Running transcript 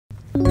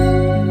How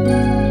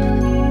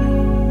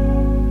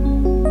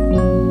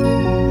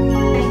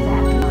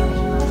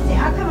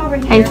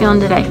you feeling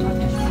today?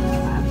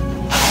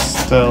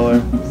 Stellar.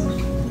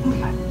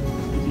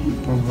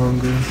 I'm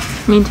hungry.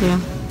 Me too.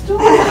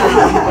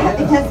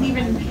 It doesn't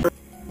even. You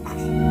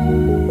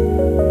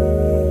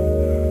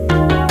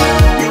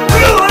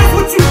realize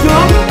what you've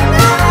done?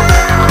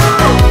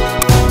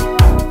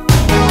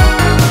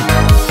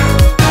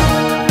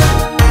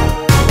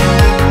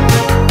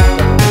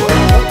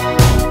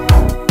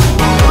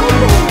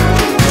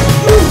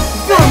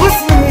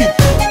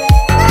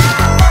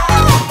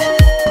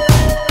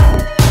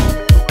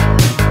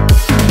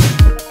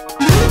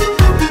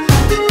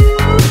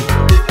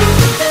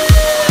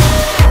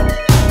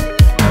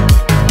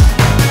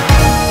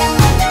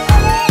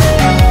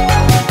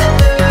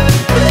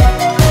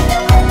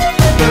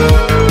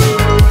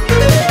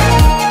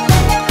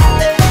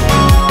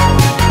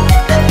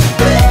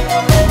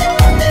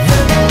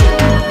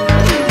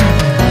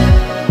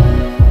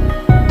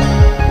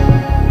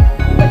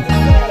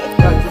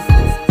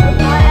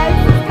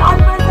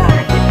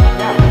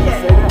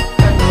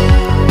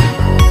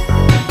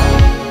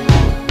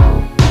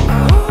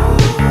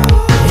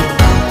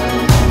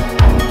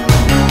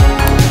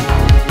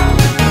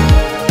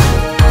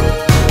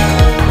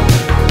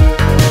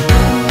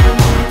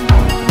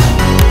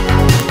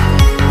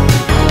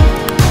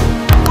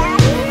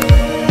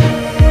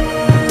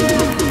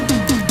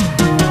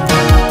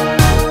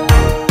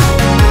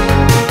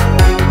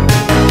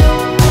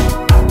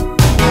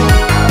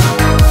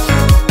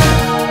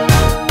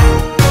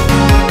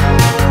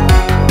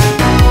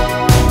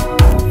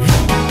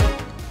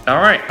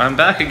 Alright, I'm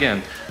back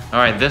again.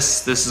 Alright,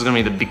 this is gonna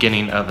be the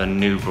beginning of a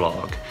new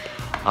vlog.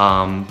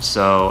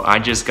 So I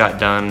just got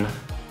done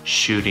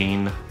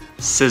shooting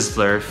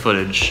Sizzler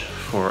footage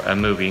for a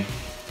movie,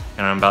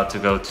 and I'm about to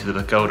go to the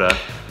pagoda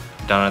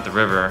down at the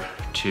river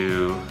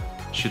to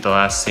shoot the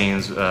last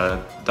scenes,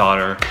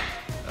 daughter,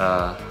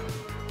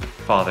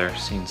 father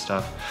scene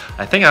stuff.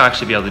 I think I'll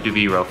actually be able to do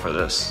B-roll for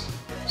this.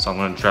 So I'm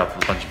gonna drop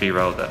a bunch of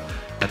B-roll that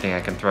I think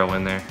I can throw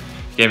in there.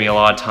 Gave me a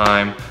lot of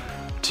time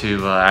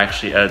to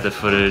actually edit the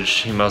footage.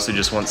 He mostly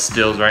just wants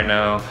stills right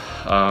now.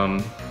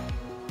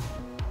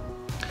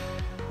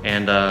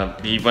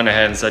 He went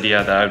ahead and said,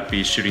 yeah, that I would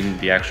be shooting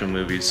the actual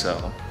movie,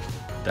 so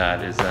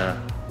that is a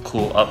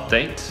cool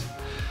update.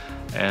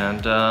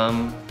 And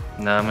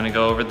now I'm gonna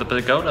go over to the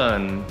pagoda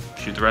and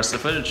shoot the rest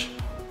of the footage.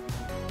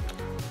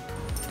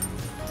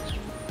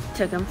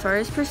 Took him for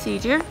his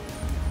procedure.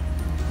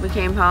 We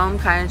came home,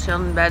 kind of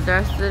chilled in bed the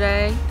rest of the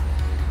day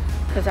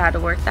because I had to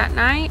work that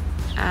night.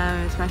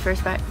 It was my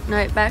first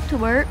night back to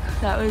work.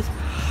 That was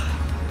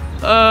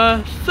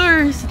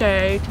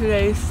Thursday.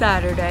 Today's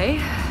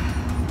Saturday.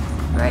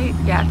 Right?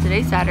 Yeah,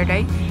 today's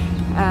Saturday.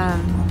 I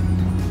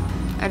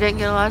didn't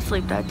get a lot of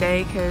sleep that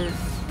day because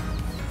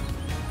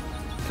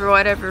for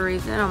whatever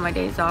reason on my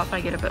days off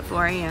I get up at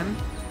 4 a.m.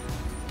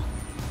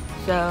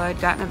 So I'd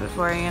gotten up at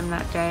 4 a.m.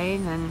 that day,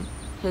 and then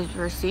his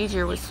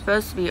procedure was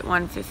supposed to be at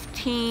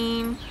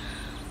 1:15.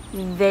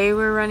 They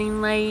were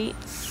running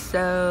late,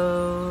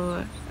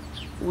 so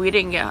we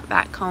didn't get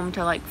back home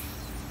till like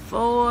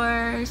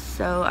 4,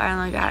 so I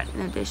only got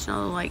an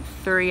additional like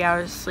 3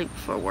 hours of sleep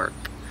before work.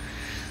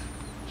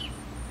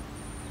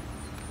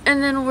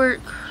 And then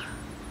work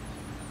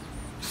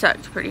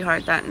sucked pretty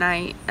hard that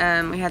night.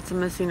 We had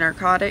some missing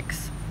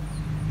narcotics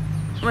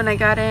when I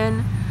got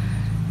in.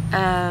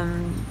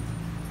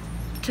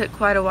 Took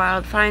quite a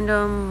while to find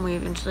them. We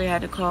eventually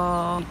had to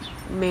call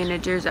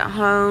managers at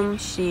home.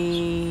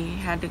 She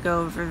had to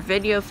go over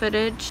video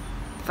footage,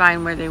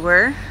 find where they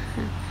were.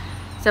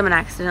 Someone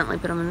accidentally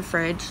put them in the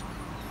fridge.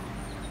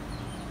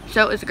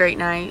 So it was a great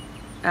night.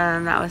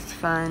 That was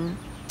fun.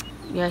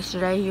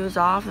 Yesterday he was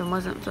off and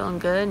wasn't feeling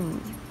good,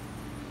 and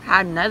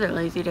had another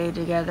lazy day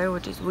together,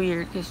 which is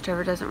weird because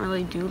Trevor doesn't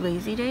really do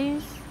lazy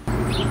days.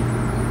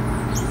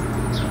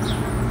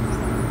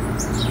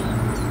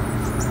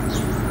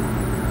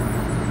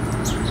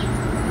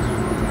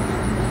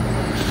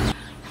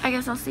 I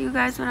guess I'll see you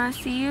guys when I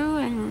see you,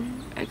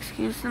 and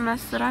excuse the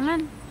mess that I'm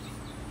in.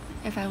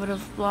 If I would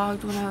have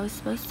vlogged when I was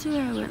supposed to,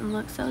 I wouldn't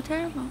look so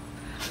terrible.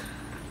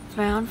 It's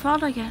my own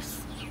fault, I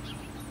guess.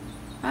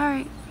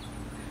 Alright.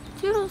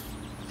 Toodles.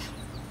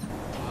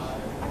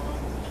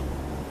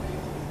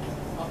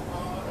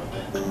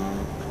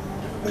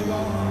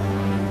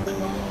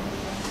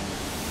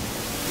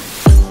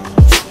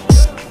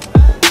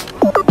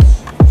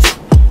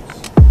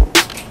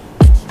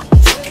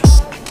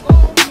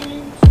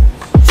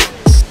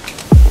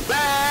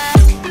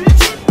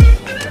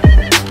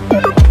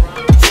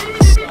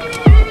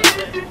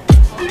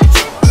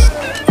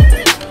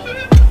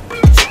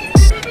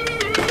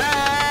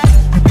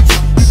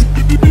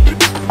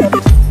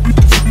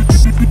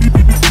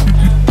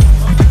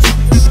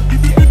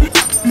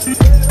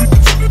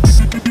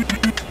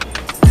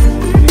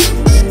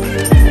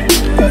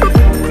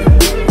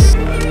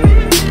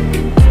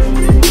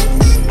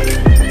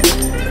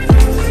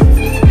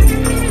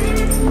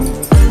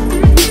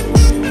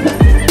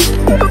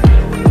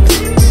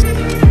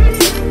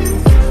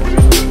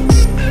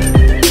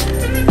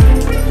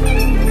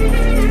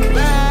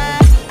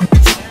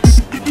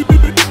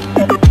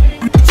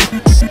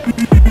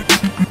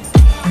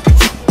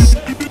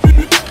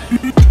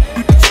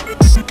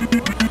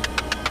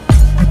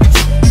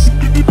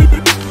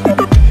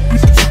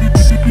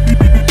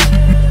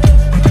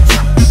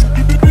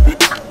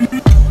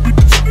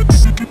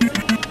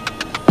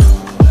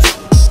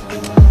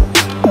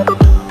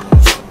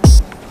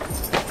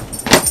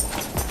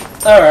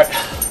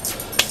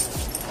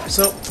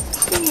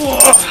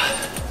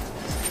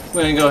 I'm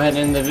gonna go ahead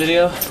and end the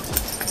video.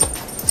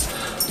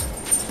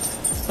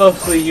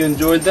 Hopefully you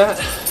enjoyed that.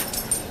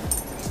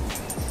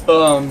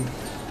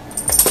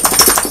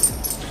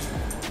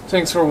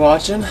 Thanks for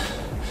watching.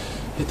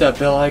 Hit that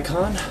bell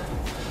icon.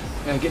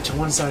 Gotta get to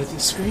one side of the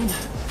screen.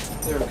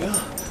 There we go.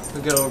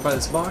 We'll get over by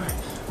this bar.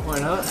 Why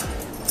not?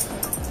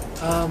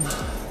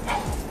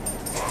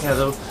 Yeah,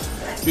 there'll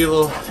be a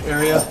little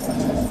area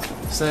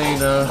saying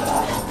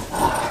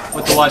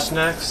what to watch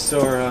next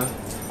or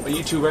what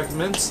YouTube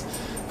recommends.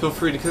 Feel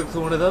free to click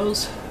one of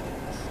those.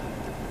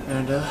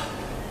 And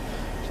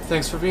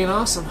thanks for being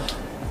awesome.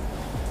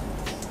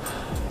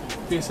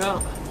 Peace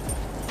out.